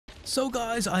So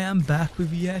guys, I am back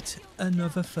with yet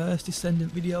another First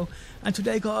Descendant video, and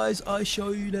today guys I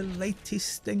show you the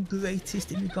latest and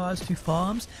greatest in regards to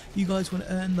farms. You guys want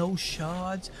to earn those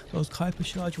shards, those Kuiper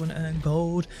Shards, you want to earn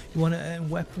gold, you want to earn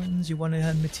weapons, you want to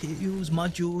earn materials,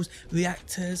 modules,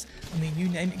 reactors, I mean you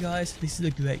name it guys, this is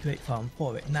a great farm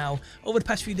for it. Now over the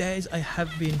past few days I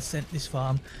have been sent this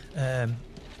farm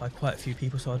by quite a few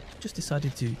people, so I just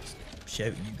decided to share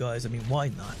it with you guys. I mean, why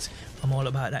not? I'm all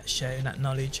about that sharing that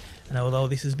knowledge, and although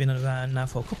this has been around now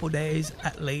for a couple of days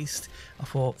at least, I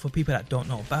thought for people that don't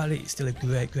know about it, it's still a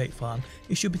great farm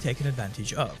you should be taking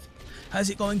advantage of.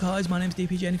 How's it going guys? My name's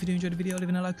DPJ, and if you do enjoy the video,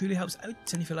 living a like really helps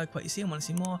out, and if you like what you see and want to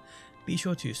see more, be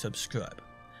sure to subscribe.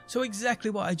 So exactly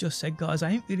what I just said guys,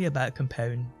 I ain't really about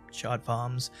comparing shard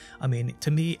farms. I mean,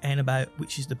 to me, ain't about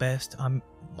which is the best.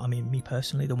 I mean, me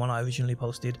personally, the one I originally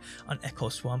posted on Echo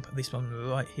Swamp, this one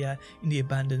right here in the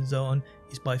abandoned zone,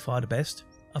 is by far the best.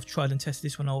 I've tried and tested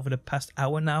this one over the past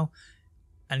hour now,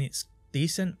 and it's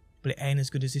decent, but it ain't as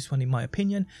good as this one in my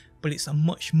opinion. But it's a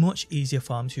much easier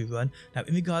farm to run. Now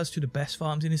in regards to the best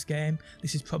farms in this game,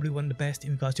 this is probably one of the best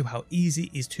in regards to how easy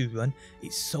it is to run.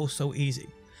 It's so easy.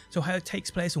 So how it takes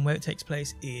place and where it takes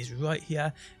place is right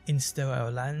here in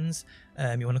Sterile Lands.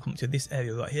 You want to come to this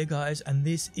area right here guys, and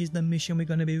this is the mission we're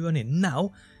going to be running.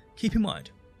 Now keep in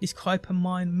mind, this Kuiper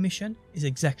mine mission is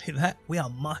exactly that. We are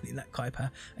mining that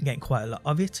Kuiper and getting quite a lot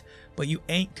of it, but you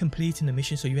ain't completing the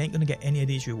mission, so you ain't going to get any of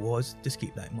these rewards. Just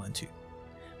keep that in mind too.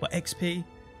 But XP,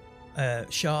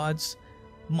 shards,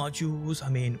 modules, I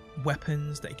mean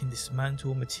weapons that you can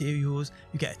dismantle, materials,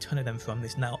 you get a ton of them from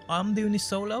this. Now I'm doing this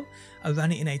solo. I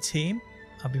ran it in a team.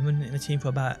 I've been running it in a team for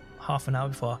about half an hour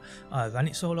before I ran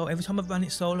it solo. Every time I've run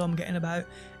it solo I'm getting about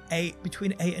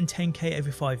between 8 and 10k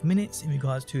every 5 minutes in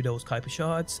regards to those Kuiper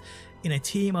Shards. In a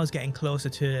team I was getting closer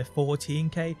to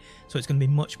 14k, so it's going to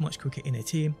be much quicker in a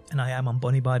team, and I am on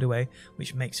Bunny by the way,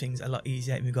 which makes things a lot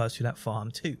easier in regards to that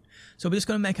farm too. So we're just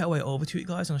going to make our way over to it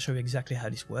guys, and I'll show you exactly how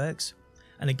this works.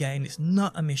 And again, it's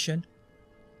not a mission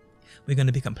we're going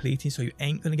to be completing, so you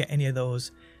ain't going to get any of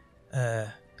those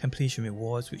completion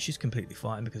rewards, which is completely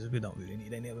fine because we don't really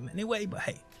need any of them anyway. But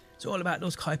hey, it's all about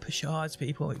those Kuiper Shards,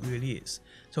 people, it really is.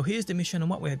 So here's the mission,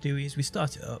 and what we do is we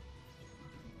start it up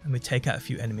and we take out a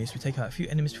few enemies. We take out a few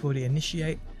enemies before they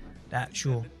initiate the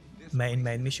actual main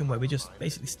mission, where we just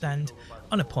basically stand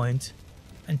on a point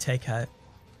and take out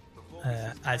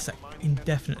ads that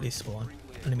indefinitely spawn,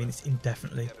 and I mean it's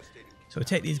indefinitely. So we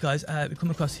take these guys out, we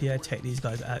come across here, take these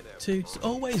guys out too. It's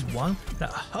always one, that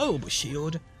horrible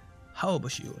shield.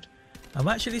 Now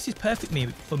actually this is perfect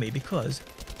for me because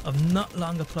I've not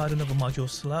long applied another module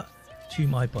slot to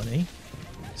my bunny.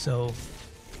 So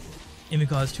in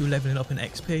regards to leveling up in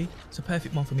XP, it's a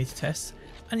perfect one for me to test.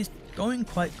 And it's going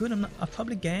quite good. I've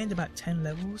probably gained about 10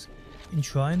 levels in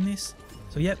trying this.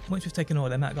 So yep, once we've taken all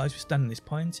them out guys, we stand on this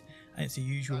point, and it's the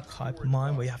usual Kuiper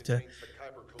mine where you have to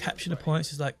capture the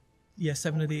points. It's like, yeah,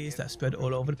 7 of these that spread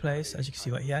all over the place, as you can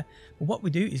see right here. But what we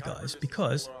do is guys,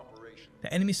 because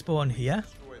the enemies spawn here,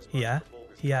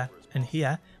 and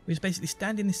here, we just basically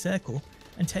stand in this circle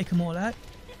and take them all out.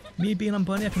 Me being on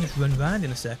bunny, I can just run around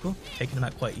in a circle, taking them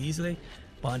out quite easily.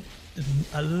 But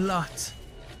a lot,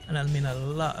 and I mean a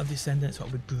lot of descendants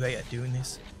would be great at doing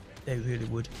this. They really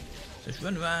would. So just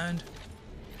run around.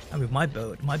 And with my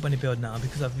build, my bunny build now,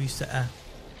 because I've reset her,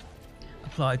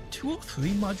 applied 2 or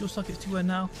 3 module sockets to her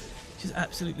now, which is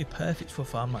absolutely perfect for a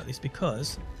farm like this,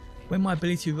 because when my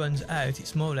ability runs out,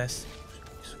 it's more or less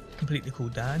completely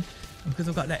cooled down. And because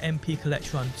I've got that MP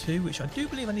collector on too, which I do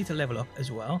believe I need to level up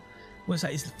as well, once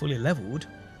that is fully leveled,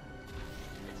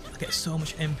 I get so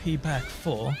much MP back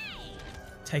for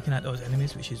taking out those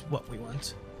enemies, which is what we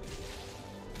want.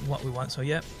 So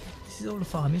yeah, this is all the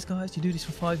farm is guys. You do this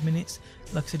for 5 minutes.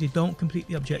 Like I said, you don't complete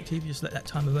the objective, you just let that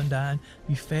timer run down,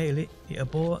 you fail it, it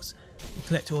aborts, you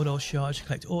collect all those shards, you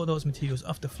collect all those materials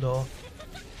off the floor,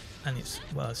 and it's,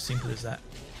 well, as simple as that.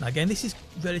 Now again, this is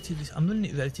relatively, I'm running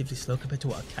it relatively slow compared to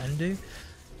what I can do,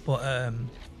 but I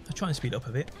try and speed up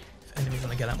a bit if enemies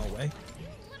want to get out my way.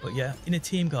 But yeah, in a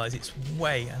team guys, it's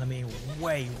way, and I mean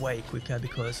way quicker,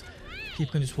 because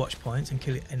people can just watch points and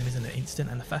kill enemies in an instant,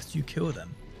 and the faster you kill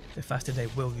them, the faster they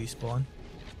will respawn.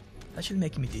 Actually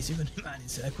making me dizzy running around in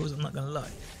circles, I'm not gonna lie.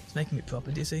 It's making me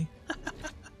proper dizzy. But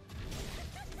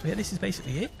yeah, this is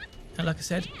basically it. And like I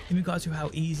said, in regards to how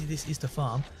easy this is to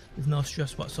farm, with no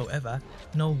stress whatsoever,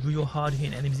 no real hard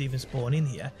hitting enemies even spawn in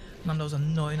here, none of those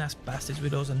annoying ass bastards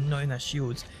with those annoying ass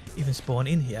shields even spawn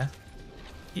in here.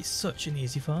 It's such an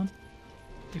easy farm.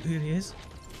 It really is.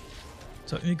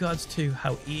 So in regards to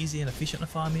how easy and efficient the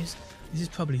farm is, this is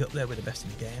probably up there with the best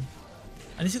in the game.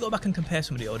 I need to go back and compare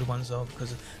some of the older ones though,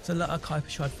 because there's a lot of Kuiper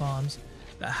Shard farms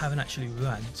that I haven't actually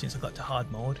run since I got to hard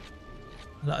mode.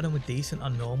 A lot of them were decent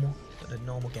on normal, but the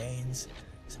normal gains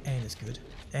ain't as good.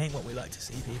 They ain't what we like to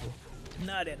see, people.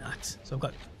 No, they're not. So I've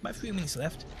got about 3 minutes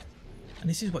left, and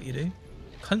this is what you do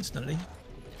constantly,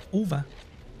 over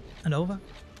and over.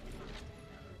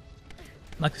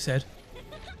 Like I said,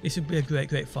 this would be a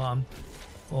great farm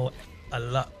for a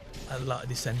lot of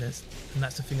Descendants, and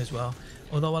that's the thing as well.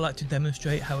 Although I like to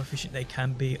demonstrate how efficient they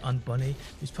can be on Bunny,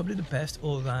 it's probably the best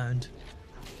all-round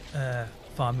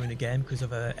farmer in the game because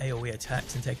of AoE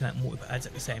attacks and taking out multiple adds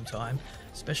at the same time,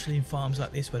 especially in farms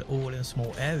like this where they're all in a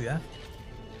small area.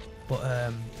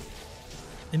 But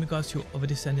in regards to other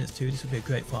Descendants too, this would be a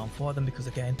great farm for them because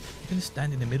again, you're going to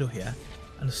stand in the middle here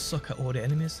and suck at all the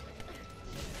enemies,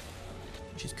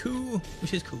 which is cool.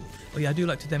 But yeah, I do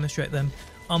like to demonstrate them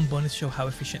on Bunny to show how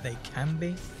efficient they can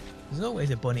be. There's always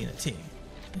a Bunny in a team.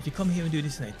 If you come here and do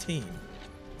this in a team,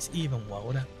 it's even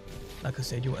wilder. Like I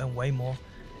said, you'll earn way more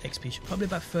XP, probably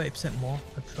about 30% more,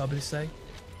 I'd probably say.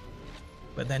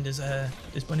 But then there's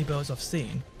Bunny builds I've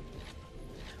seen,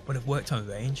 but have worked on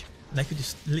range, and they could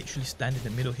just literally stand in the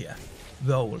middle here,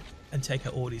 roll, and take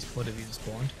out all these before they've even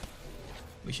spawned,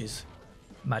 which is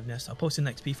madness. I posted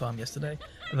an XP farm yesterday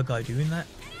of a guy doing that,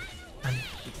 and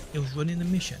it was running the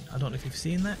mission. I don't know if you've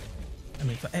seen that. I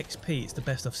mean, for XP, it's the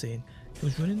best I've seen. He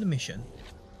was running the mission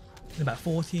in about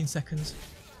 14 seconds,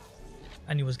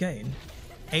 and he was getting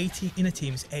 18 in a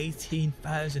team. It's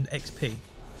 18,000 XP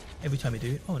every time you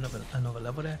do it. Oh, another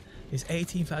level there. It's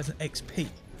 18,000 XP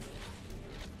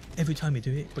every time you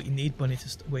do it. But you need Bunny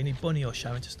you need Bunny or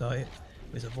Sharon to start it.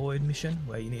 There's a void mission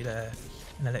where you need an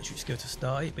electric skill to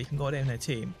start it, but you can go there in a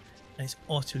team, and it's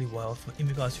utterly wild in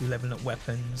regards to leveling up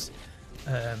weapons,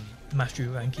 mastery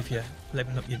rank if you're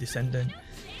leveling up your Descendant.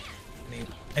 I mean,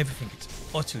 everything. It's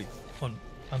utterly fun.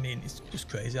 I mean, it's just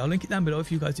crazy. I'll link it down below if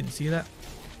you guys didn't see that.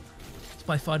 It's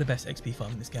by far the best XP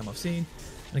farm in this game I've seen.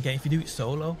 And again, if you do it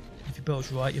solo, if your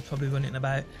build's right, you'll probably run it in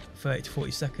about 30 to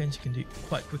 40 seconds. You can do it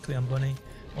quite quickly on Bunny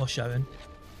or Sharon.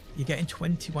 You're getting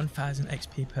 21,000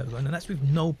 XP per run, and that's with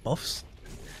no buffs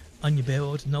on your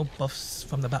build, no buffs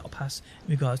from the battle pass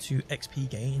in regards to XP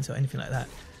gains or anything like that.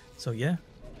 So yeah,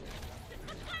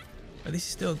 but this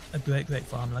is still a great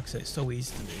farm. Like I said, it's so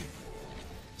easy to do.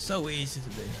 So easy to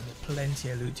do, and there's plenty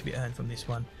of loot to be earned from this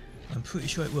one. I'm pretty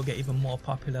sure it will get even more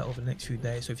popular over the next few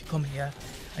days. So if you come here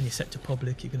and you're set to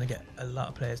public, you're going to get a lot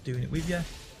of players doing it with you,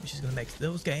 which is going to make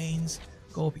those gains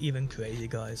go up even crazy,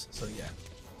 guys. So yeah,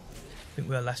 I think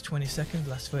we're last 20 seconds,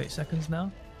 last 30 seconds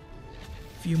now.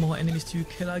 A few more enemies to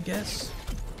kill, I guess.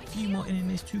 A few more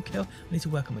enemies to kill. I need to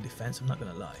work on my defense, I'm not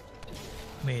going to lie.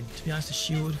 I mean, to be honest, the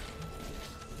shield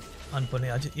on Bunny,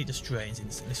 it just drains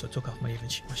instantly, so I took off my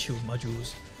shield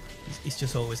modules. It's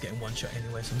just always getting one shot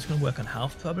anyway, so I'm just going to work on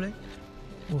health probably.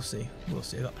 We'll see.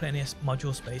 I've got plenty of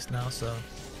module space now, so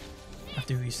I have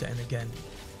to reset it again.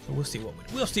 So we'll see what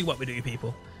we do,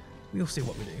 people. We'll see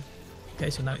what we do. Okay,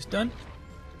 so now it's done.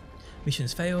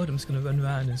 Mission's failed. I'm just going to run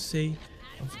around and see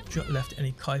if I've left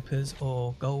any Kuipers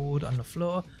or gold on the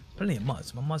floor. Plenty of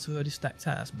mods. My mods are already stacked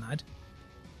out. That's mad.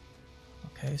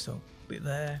 Okay, so a bit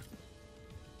there,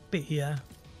 bit here.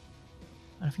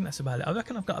 And I think that's about it. I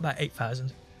reckon I've got about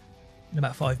 8,000 in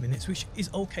about 5 minutes, which is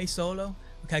okay solo.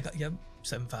 Okay, I got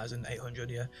 7,800,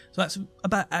 yeah. So that's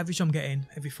about average I'm getting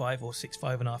every 5 or 6,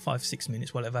 5.5, 6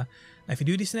 minutes, whatever. Now if you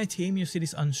do this in a team, you'll see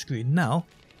this on screen now.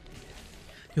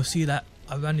 You'll see that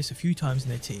I ran this a few times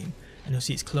in a team, and you'll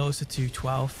see it's closer to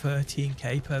 12,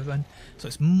 13k per run. So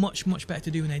it's much better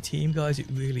to do in a team, guys. It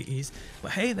really is.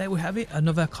 But hey, there we have it,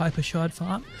 another Kuiper Shard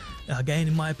farm. Again,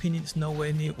 in my opinion, it's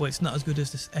nowhere near, well, it's not as good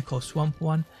as this Echo Swamp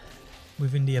one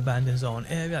within the abandoned zone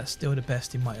area. It's still the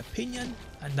best in my opinion,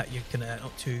 and that you can earn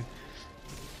up to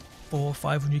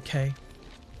 400-500k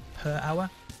per hour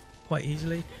quite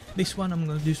easily. This one I'm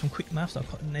going to do some quick maths. I'll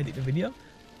cut and edit the video.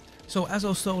 So as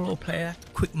a solo player,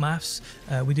 quick maths,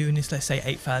 we're doing this, let's say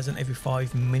 8,000 every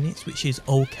 5 minutes, which is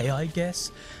okay, I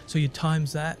guess. So you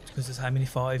times that, because there's how many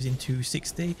 5s into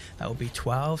 60, that will be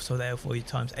 12. So therefore you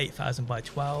times 8,000 by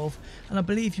 12, and I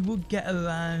believe you would get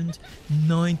around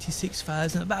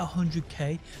 96,000, about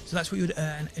 100k. So that's what you would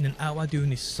earn in an hour doing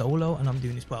this solo. And I'm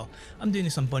doing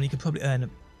this on Bunny. You could probably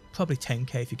earn probably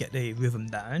 10k if you get the rhythm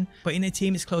down, but in a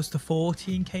team it's close to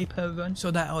 14k per run, so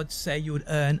that I would say you would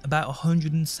earn about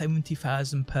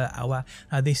 170,000 per hour.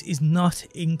 Now this is not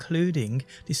including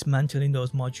dismantling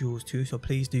those modules too, so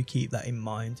please do keep that in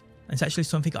mind. And it's actually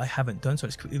something I haven't done, so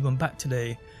let's quickly run back to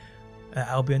the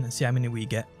Albion and see how many we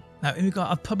get. Now in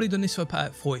regard, I've probably done this for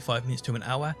about 45 minutes to an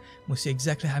hour. We'll see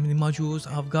exactly how many modules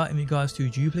I've got in regards to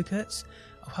duplicates.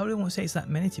 I probably won't say it's that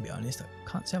many, to be honest. I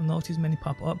can't say I've noticed many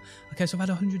pop up. Okay, so I've had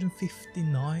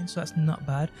 159, so that's not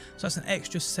bad. So that's an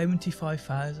extra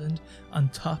 75,000 on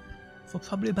top for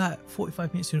probably about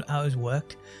 45 minutes to an hour's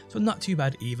work. So not too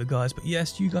bad either, guys. But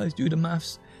yes, you guys do the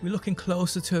maths. We're looking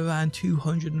closer to around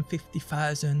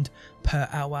 250,000 per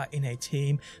hour in a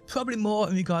team. Probably more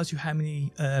in regards to how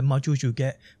many modules you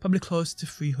get. Probably close to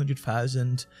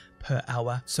 300,000 per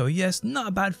hour. So yes, not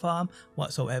a bad farm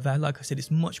whatsoever. Like I said,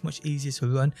 it's much easier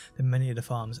to run than many of the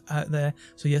farms out there.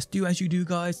 So yes, do as you do,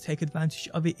 guys. Take advantage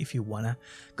of it if you wanna.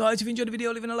 Guys, if you enjoyed the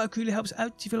video, leaving a like really helps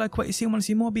out. If you like what you see and want to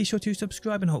see more, be sure to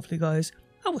subscribe, and hopefully, guys,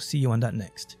 I will see you on that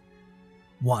next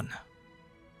one.